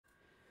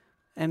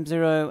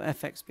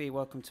M0FXB,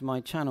 welcome to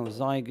my channel,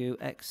 XIEGU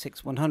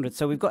X6100.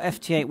 So we've got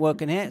FT8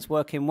 working here, it's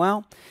working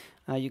well.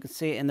 You can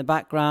see it in the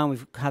background,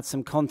 we've had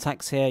some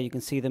contacts here, you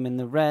can see them in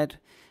the red.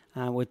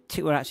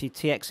 We're actually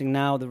TXing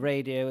now, the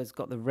radio has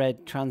got the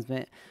red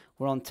transmit.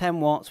 We're on 10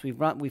 watts, we've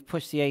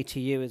pushed the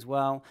ATU as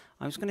well.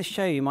 I'm just going to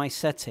show you my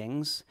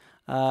settings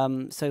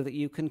so that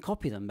you can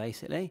copy them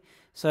basically.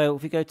 So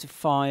if we go to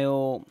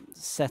File,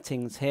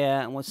 Settings here,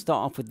 and we'll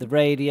start off with the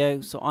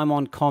radio. So I'm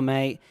on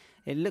COM8.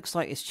 It looks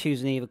like it's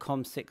choosing either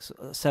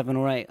COM6, 7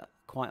 or 8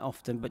 quite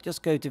often, but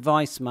just go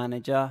Device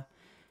Manager,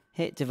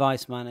 hit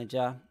Device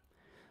Manager,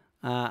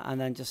 and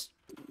then just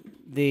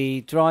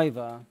the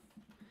driver,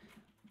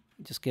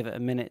 just give it a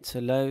minute to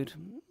load.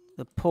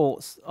 The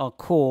ports are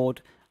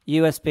called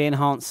USB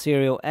Enhanced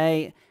Serial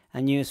A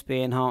and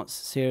USB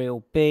Enhanced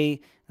Serial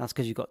B. That's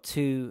because you've got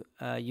two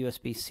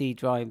USB-C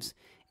drives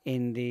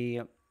in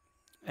the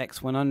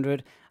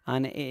X100,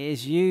 and it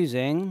is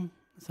using,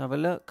 let's have a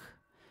look,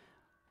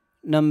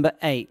 number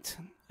 8.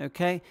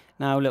 Okay,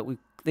 now look,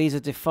 these are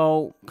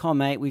default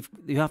COM8.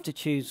 You have to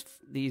choose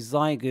the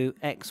XIEGU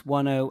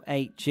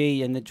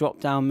X108G in the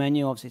drop-down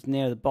menu. Obviously, it's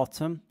near the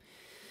bottom.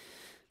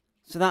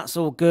 So that's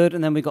all good,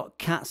 and then we've got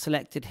cat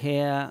selected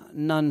here,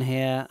 none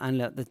here, and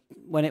look,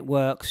 when it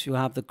works, you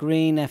have the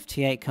green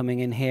FT8 coming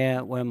in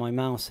here where my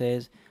mouse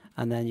is,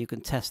 and then you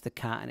can test the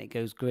cat and it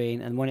goes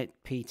green, and when it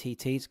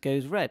PTTs, it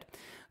goes red.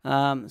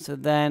 So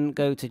then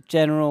go to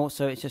General,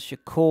 so it's just your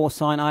core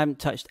sign. I haven't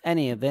touched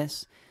any of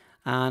this,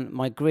 and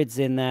my grid's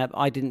in there, but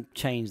I didn't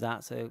change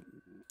that, so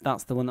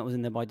that's the one that was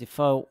in there by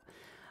default.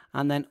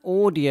 And then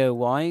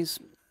audio-wise,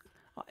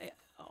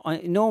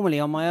 normally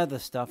on my other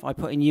stuff, I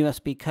put in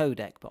USB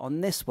codec, but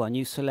on this one,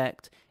 you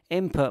select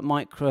input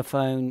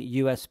microphone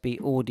USB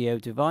audio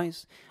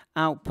device,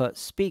 output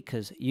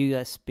speakers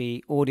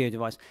USB audio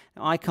device.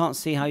 Now, I can't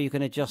see how you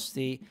can adjust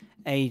the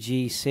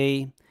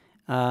AGC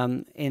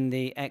in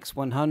the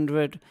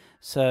X100,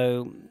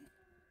 so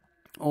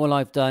all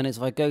I've done is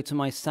if I go to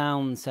my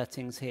sound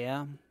settings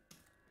here,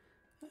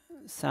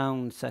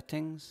 sound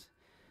settings,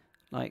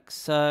 like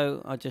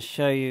so, I'll just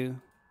show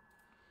you.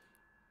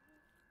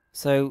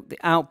 So the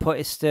output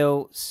is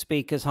still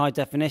speakers high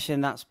definition,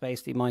 that's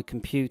basically my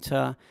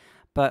computer,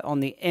 but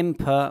on the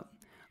input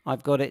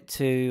I've got it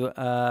to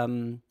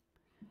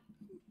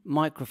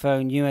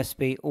microphone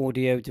USB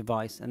audio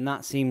device, and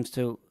that seems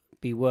to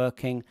be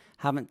working.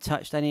 Haven't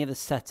touched any of the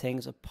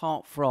settings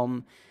apart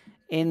from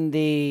in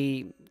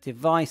the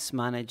device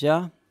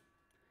manager.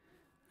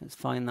 Let's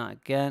find that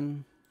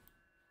again.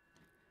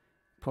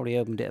 Probably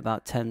opened it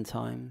about 10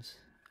 times.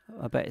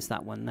 I bet it's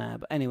that one there,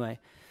 but anyway,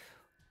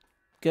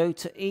 go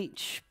to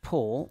each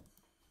port,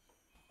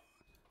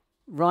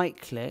 right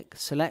click,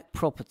 select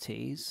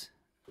properties,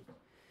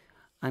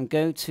 and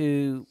go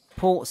to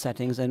port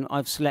settings, and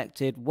I've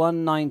selected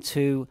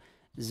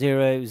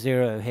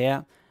 19200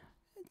 here,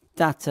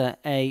 data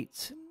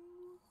 8,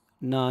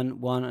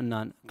 none, 1 and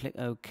none. Click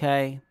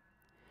OK.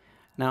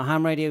 Now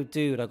Ham Radio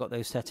Dude, I got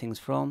those settings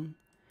from,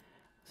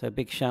 so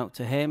big shout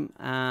to him.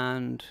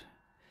 And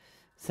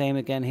same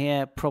again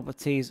here,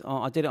 properties,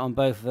 I did it on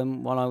both of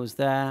them while I was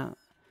there.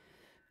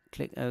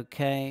 Click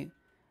OK.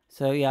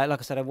 So yeah, like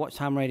I said, I've watched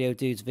Ham Radio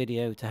Dude's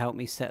video to help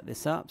me set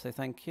this up, so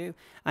thank you.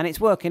 And it's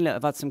working. Look,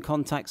 I've had some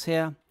contacts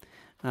here.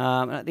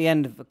 And at the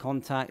end of the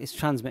contact, it's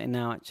transmitting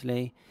now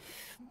actually.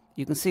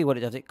 You can see what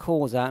it does. It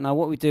calls out. Now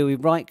what we do, we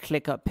right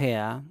click up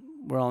here,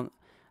 we're on,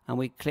 and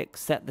we click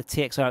set the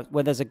TXR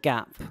where there's a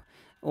gap.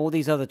 All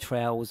these other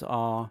trails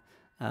are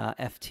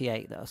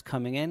FT8 that was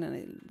coming in,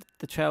 and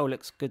the trail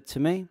looks good to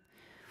me.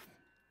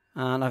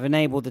 And I've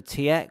enabled the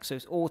TX, so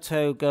it's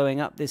auto going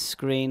up this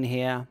screen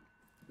here.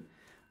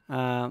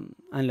 And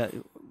look,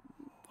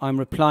 I'm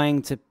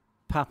replying to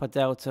Papa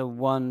Delta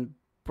 1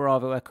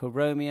 Bravo Echo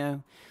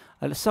Romeo.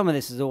 Some of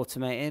this is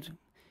automated,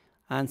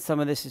 and some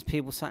of this is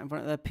people sat in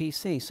front of their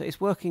PC. So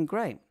it's working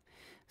great.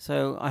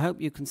 So I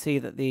hope you can see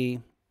that the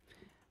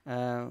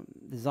XIEGU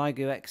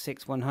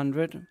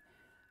X6100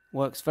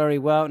 works very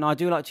well. Now I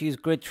do like to use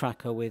Grid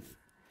Tracker with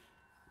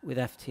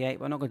FT8,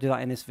 but I'm not going to do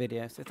that in this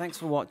video. So thanks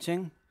for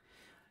watching.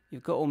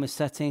 You've got all my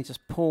settings,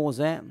 just pause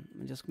it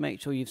and just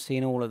make sure you've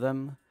seen all of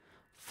them.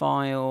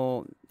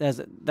 File,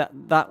 there's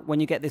that when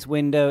you get this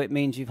window, it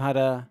means you've had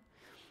a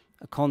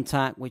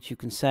contact which you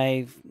can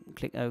save.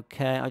 Click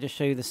OK. I'll just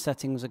show you the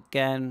settings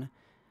again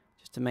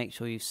just to make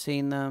sure you've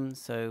seen them.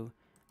 So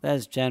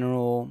there's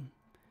general,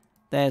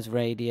 there's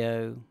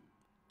radio,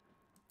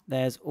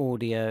 there's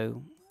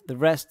audio. The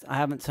rest I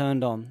haven't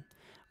turned on.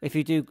 If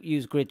you do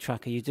use Grid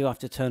Tracker, you do have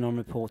to turn on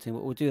reporting,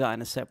 but we'll do that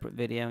in a separate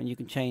video, and you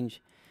can change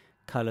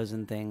colors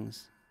and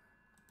things.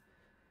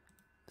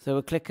 So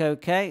we'll click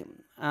OK,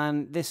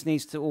 and this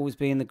needs to always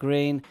be in the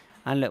green.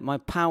 And look, my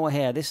power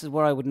here, this is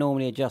where I would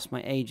normally adjust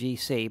my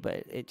AGC,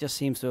 but it just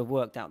seems to have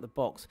worked out the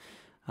box.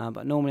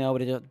 But normally I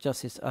would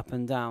adjust this up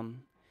and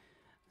down.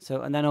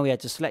 So, and then, oh yeah,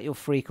 just select your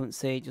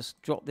frequency, just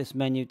drop this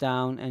menu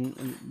down, and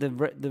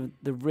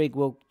the rig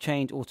will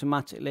change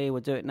automatically.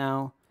 We'll do it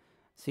now.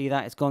 See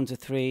that? It's gone to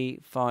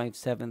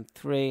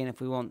 3573, and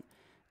if we want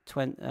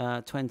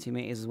 20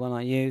 meters is one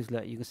I use.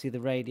 Look, you can see the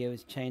radio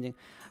is changing.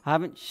 I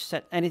haven't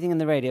set anything in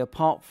the radio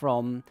apart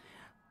from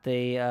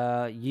the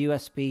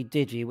USB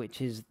Digi,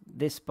 which is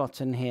this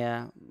button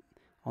here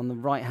on the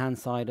right hand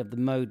side of the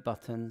mode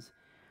buttons.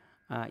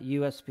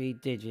 USB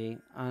Digi,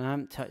 and I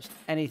haven't touched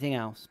anything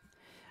else.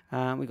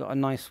 We've got a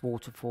nice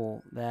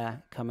waterfall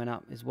there coming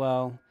up as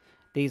well.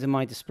 These are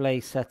my display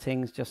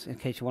settings, just in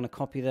case you want to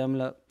copy them.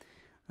 Look,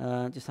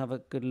 just have a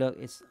good look.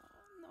 It's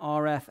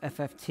RF,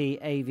 FFT,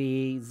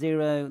 AVE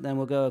 0, then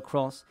we'll go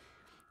across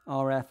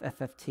RF,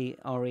 FFT,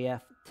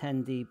 REF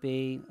 10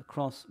 dB,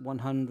 across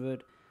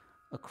 100,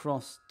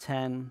 across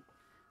 10,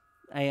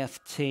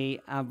 AFT,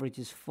 average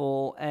is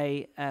 4,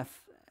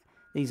 AF,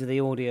 these are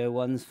the audio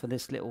ones for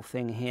this little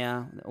thing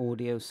here, the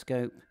audio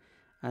scope,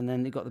 and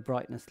then you've got the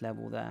brightness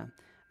level there.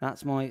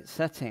 That's my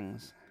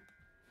settings.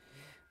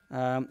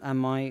 And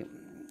my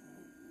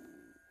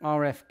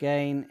RF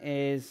gain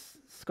is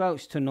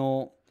squelch to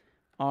 0,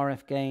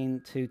 RF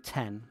gain to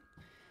 10.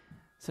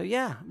 So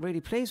yeah, really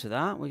pleased with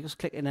that. We'll just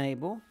click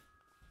enable.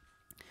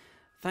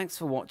 Thanks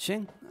for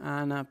watching,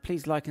 and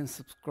please like and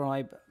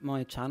subscribe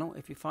my channel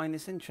if you find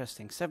this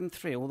interesting.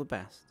 7.3, all the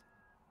best.